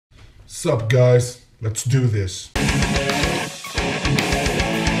Sup guys, let's do this.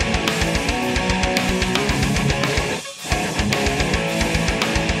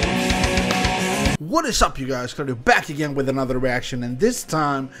 What is up, you guys? Claudio back again with another reaction, and this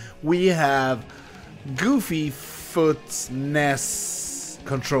time we have Goofy Foot's NES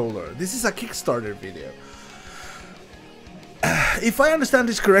controller. This is a Kickstarter video. If I understand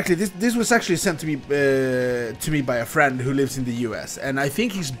this correctly, this was actually sent to me by a friend who lives in the US, and I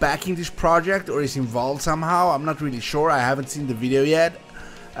think he's backing this project or is involved somehow. I'm not really sure. I haven't seen the video yet.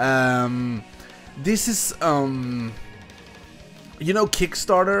 This is you know,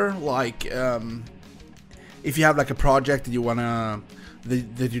 Kickstarter, like if you have like a project that you wanna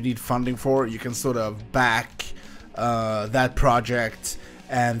that you need funding for, you can sort of back that project,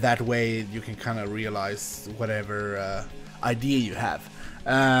 and that way you can kind of realize whatever idea you have.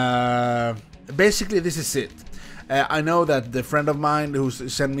 Basically, this is it. I know that the friend of mine who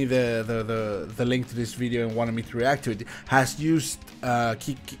sent me the link to this video and wanted me to react to it has used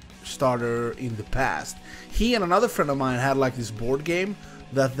Kickstarter in the past. He and another friend of mine had like this board game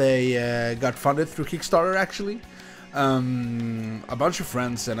that they got funded through Kickstarter, actually. A bunch of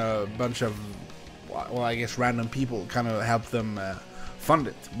friends and a bunch of, well, I guess random people kind of helped them fund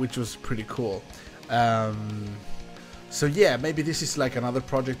it, which was pretty cool. So yeah, maybe this is like another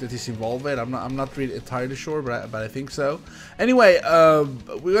project that is involved with. I'm not really entirely sure, but I think so. Anyway,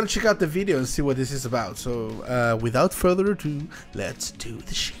 we're gonna check out the video and see what this is about. So without further ado, let's do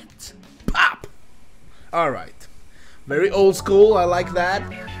the shit. Pop! Alright. Very old school, I like that.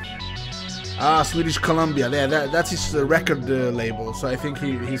 Ah, Swedish Columbia. Yeah, that's his record label. So I think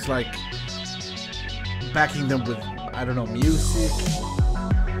he's like backing them with, I don't know, music.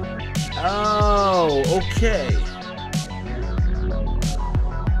 Oh, okay.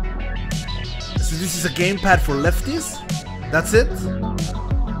 So this is a gamepad for lefties? That's it?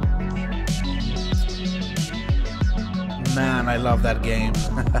 Man, I love that game.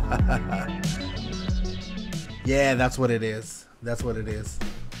 Yeah, that's what it is. That's what it is.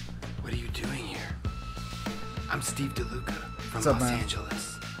 What are you doing here? I'm Steve DeLuca from What's up, Los man?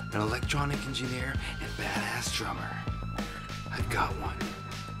 Angeles, an electronic engineer and badass drummer. I've got one,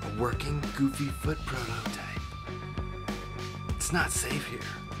 a working Goofy Foot prototype. It's not safe here.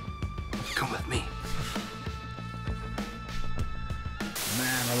 Come with me.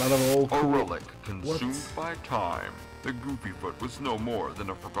 Man, a lot of old A cool. relic consumed by time, the Goofy Foot was no more than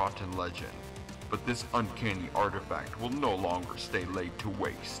a forgotten legend. But this uncanny artifact will no longer stay laid to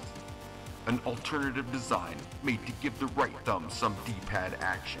waste. An alternative design made to give the right thumb some D-pad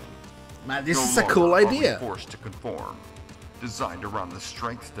action. Man, this No is a longer cool are we idea. forced to conform. Designed around the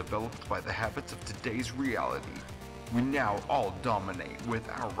strengths developed by the habits of today's reality, we now all dominate with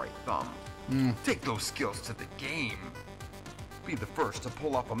our right thumb. Take those skills to the game. Be the first to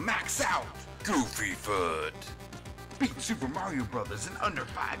pull off a max out Goofy Foot. Beat Super Mario Brothers in under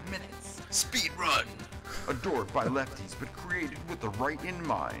 5 minutes. Speed run. Adored by lefties but created with the right in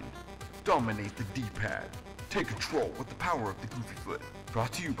mind. Dominate the D-pad. Take control with the power of the Goofy Foot.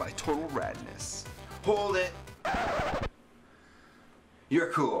 Brought to you by Total Radness. Hold it.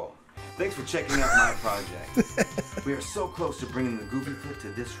 You're cool. Thanks for checking out my project. We are so close to bringing the Goofy Foot to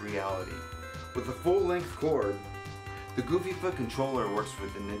this reality. With a full-length cord, the Goofy Foot controller works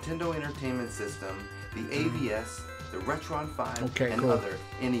with the Nintendo Entertainment System, the AVS, the Retron 5, Okay, and cool. other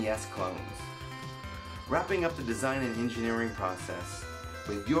NES clones. Wrapping up the design and engineering process,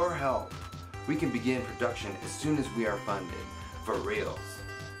 with your help, we can begin production as soon as we are funded. For reals.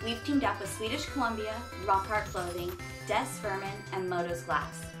 We've teamed up with Swedish Columbia, Rock Art Clothing, Des Furman, and Motos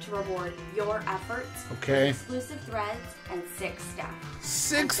Glass to reward your efforts Okay. with exclusive threads and sick stuff.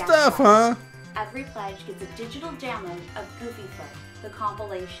 Sick And guess stuff, what? huh? Every pledge gets a digital download of Goofy Foot, the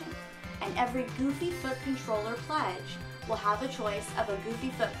compilation, and every Goofy Foot controller pledge will have a choice of a Goofy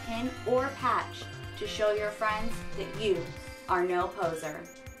Foot pin or patch to show your friends that you are no poser.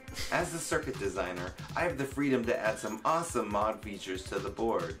 As the circuit designer, I have the freedom to add some awesome mod features to the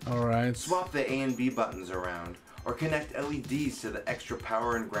board. Alright. Swap the A and B buttons around, or connect LEDs to the extra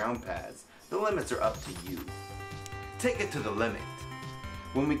power and ground pads. The limits are up to you. Take it to the limit.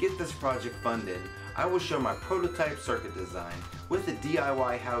 When we get this project funded, I will show my prototype circuit design with a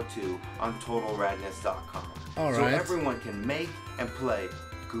DIY how-to on TotalRadness.com. All So right. everyone can make and play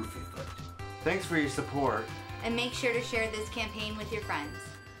Goofy Foot. Thanks for your support. And make sure to share this campaign with your friends.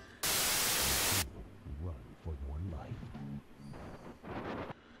 Run for your life.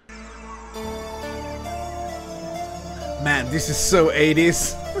 Man, this is so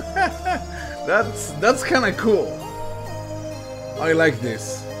 80s. That's kind of cool. I like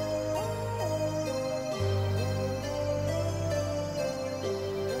this.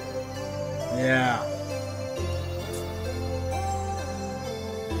 Yeah.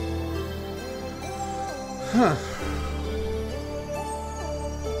 Huh.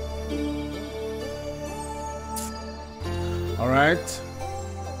 All right.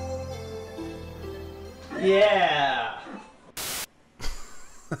 Yeah.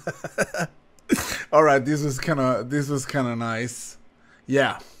 All right. This was kind of nice.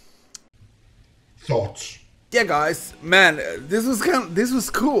 Yeah. Thoughts? Yeah, guys, man, this was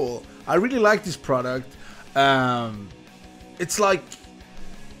cool. I really like this product. It's like,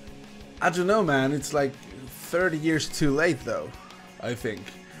 I don't know, man. It's like 30 years too late, though. I think.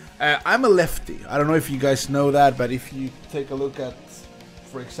 I'm a lefty. I don't know if you guys know that, but if you take a look at,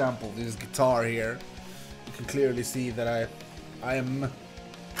 for example, this guitar here, you can clearly see that I am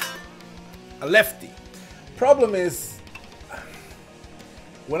a lefty. Problem is,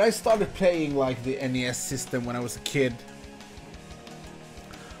 when I started playing like the NES system when I was a kid,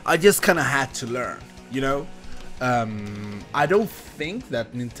 I just kind of had to learn, you know? I don't think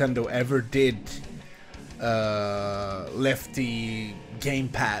that Nintendo ever did lefty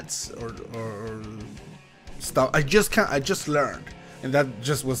gamepads or stuff. I just learned, and that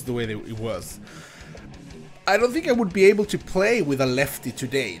just was the way that it was. I don't think I would be able to play with a lefty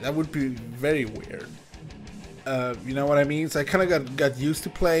today. That would be very weird. You know what I mean? So I kind of got used to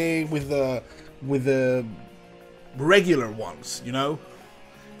playing with the regular ones, you know.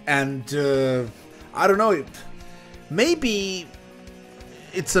 And I don't know. Maybe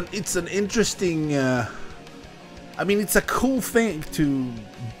it's an interesting. I mean, it's a cool thing to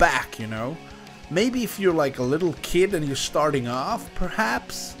back, you know. Maybe if you're like a little kid and you're starting off,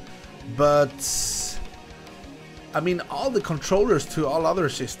 perhaps. But I mean, all the controllers to all other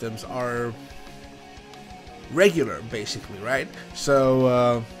systems are regular, basically, right?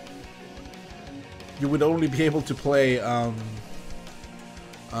 So you would only be able to play on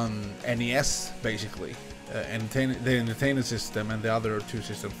NES, basically, and the Nintendo system and the other two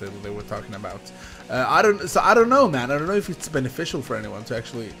systems that they were talking about. I don't know, man. I don't know if it's beneficial for anyone to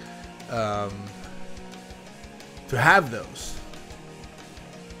actually to have those.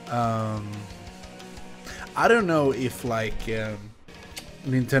 I don't know if like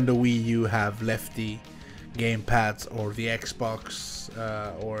Nintendo Wii U have lefty gamepads, or the Xbox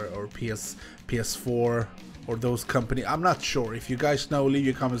or PS4 or those companies. I'm not sure. If you guys know, leave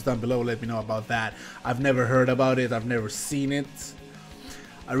your comments down below. Let me know about that. I've never heard about it. I've never seen it.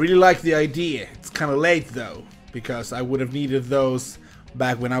 I really like the idea. It's kind of late though, because I would have needed those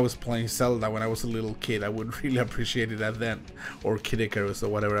back when I was playing Zelda when I was a little kid. I would really appreciate it then, or Kid Icarus or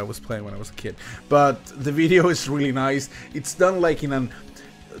whatever I was playing when I was a kid. But the video is really nice. It's done like in a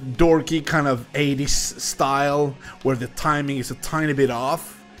dorky kind of 80s style where the timing is a tiny bit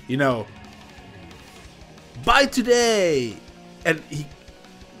off, you know. Buy today, and he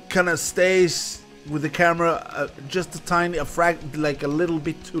kind of stays with the camera just a tiny, like a little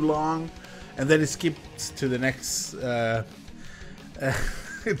bit too long, and then it skips to the next.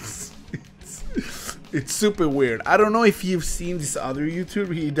 It's super weird. I don't know if you've seen this other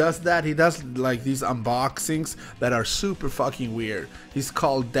YouTuber. He does that. He does like these unboxings that are super fucking weird. He's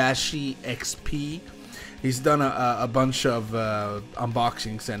called Dashi XP. He's done a bunch of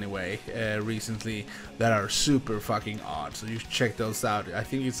unboxings anyway recently that are super fucking odd. So you should check those out. I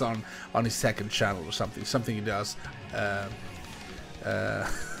think it's on his second channel or something. Something he does.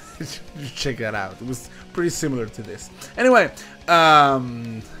 You should check that out. It was pretty similar to this. Anyway, I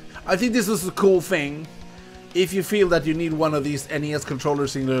think this was a cool thing. If you feel that you need one of these NES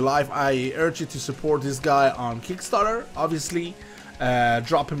controllers in your life, I urge you to support this guy on Kickstarter. Obviously,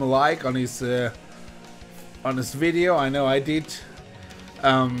 drop him a like on his video. I know I did.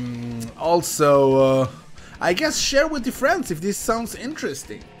 Also, I guess share with your friends if this sounds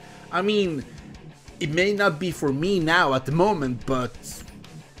interesting. I mean, it may not be for me now at the moment, but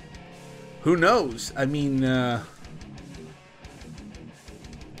who knows? I mean,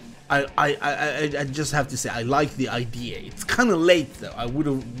 I just have to say I like the idea. It's kind of late though. I would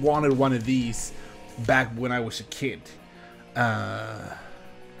have wanted one of these back when I was a kid.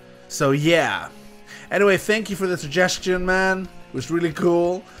 So yeah. Anyway, thank you for the suggestion, man. It was really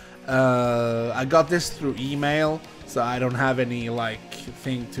cool. I got this through email, so I don't have any like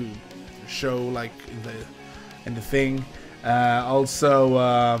thing to show like in the thing.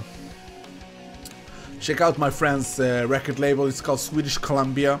 Also, check out my friend's record label. It's called Swedish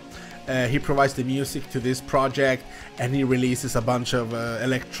Columbia. He provides the music to this project, and he releases a bunch of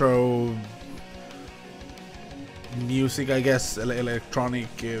electro music, I guess, electronic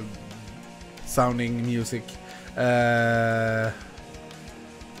sounding music.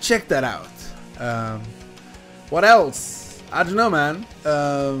 Check that out. What else? I don't know, man.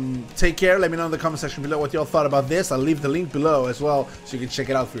 Take care. Let me know in the comment section below what y'all thought about this. I'll leave the link below as well, so you can check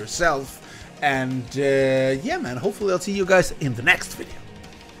it out for yourself. And yeah, man, hopefully I'll see you guys in the next video.